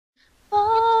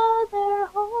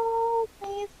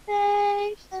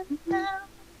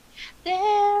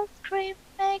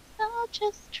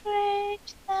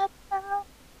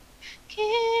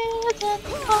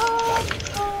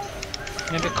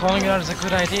calling it out is a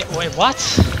good idea. Wait, what?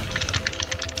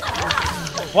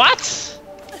 What?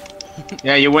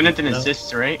 Yeah, you wanted an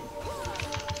assist, right?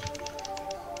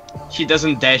 She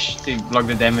doesn't dash to block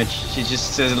the damage. She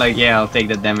just says like, yeah, I'll take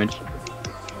the damage.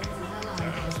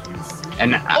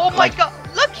 And Oh my god!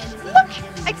 Look!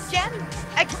 Again!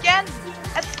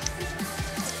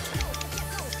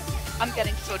 I'm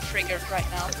getting so triggered right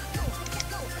now.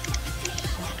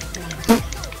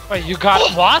 Wait, you got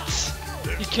what?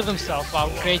 He killed himself. Wow,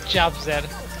 great job, Zed.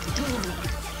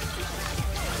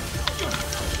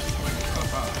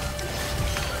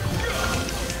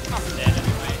 I'm dead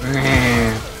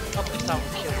anyway. At least I will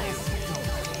kill you.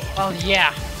 Well,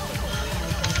 yeah.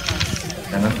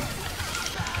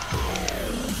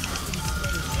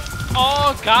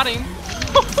 Oh, got him.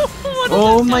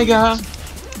 oh my god.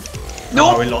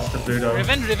 No! Oh, we lost the blue though.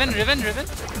 Riven.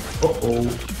 Uh-oh.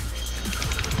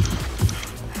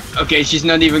 Okay, she's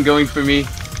not even going for me.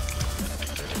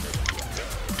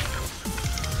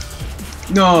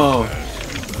 No!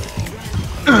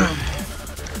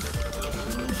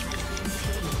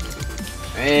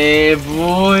 Hey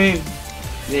boy!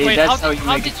 Hey, Wait, that's how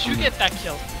did you get that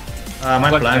kill?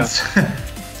 My plans.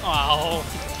 Wow.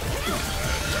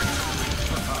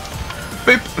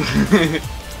 Boop!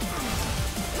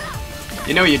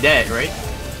 You know you're dead, right?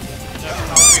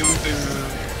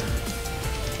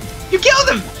 You killed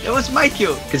him! That was my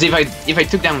kill! Because if I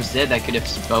took down Zed, I could have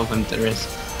spelled him to the rest.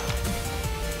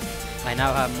 I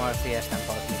now have more CS than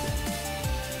possible.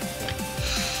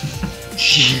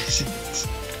 Jesus.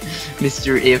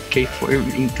 Mr. AFK form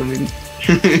incoming.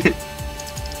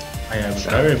 I am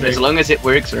very big. As long as it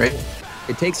works, right?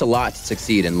 It takes a lot to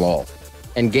succeed in LoL,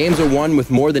 and games are won with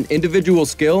more than individual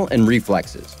skill and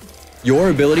reflexes. Your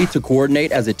ability to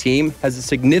coordinate as a team has a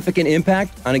significant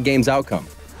impact on a game's outcome.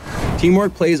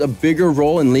 Teamwork plays a bigger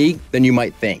role in League than you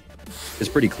might think. It's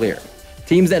pretty clear.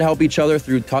 Teams that help each other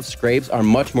through tough scrapes are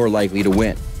much more likely to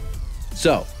win.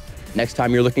 So, next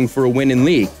time you're looking for a win in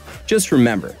League, just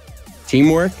remember,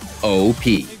 teamwork OP.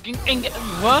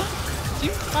 What?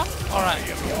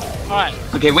 Alright.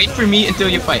 Okay, wait for me until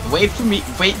you fight. Wait for me.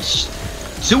 Wait.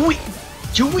 Joey,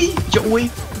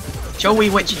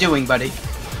 what you doing, buddy?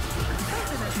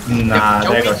 Nah,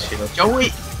 Joey, there goes shield.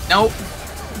 Joey, no.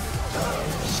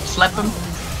 Slap him.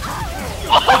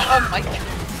 Oh my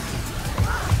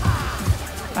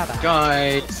god.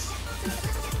 Guys,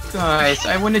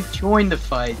 I want to join the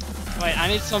fight. Wait, I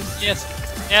need some. Yes,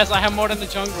 I have more than the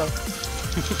jungler.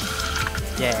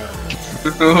 Yeah.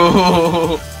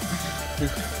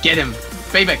 Get him.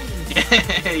 Payback.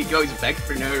 He goes back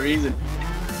for no reason.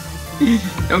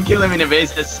 Don't kill him in a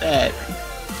base, that's sad.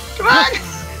 Come on!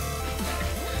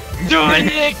 Do it,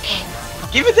 Nick!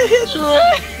 Give it a hit!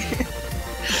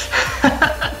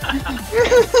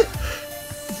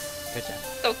 Good job.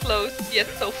 So close, yet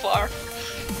so far.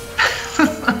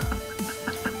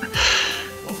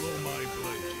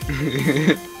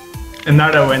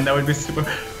 Another win, that would be super.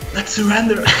 Let's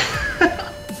surrender!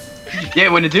 Yeah,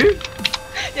 wanna do?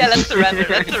 Yeah, let's surrender,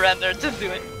 just do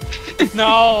it.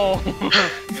 No!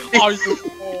 Are you?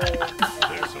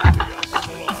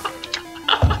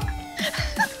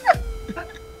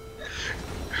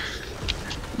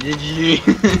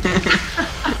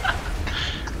 GG.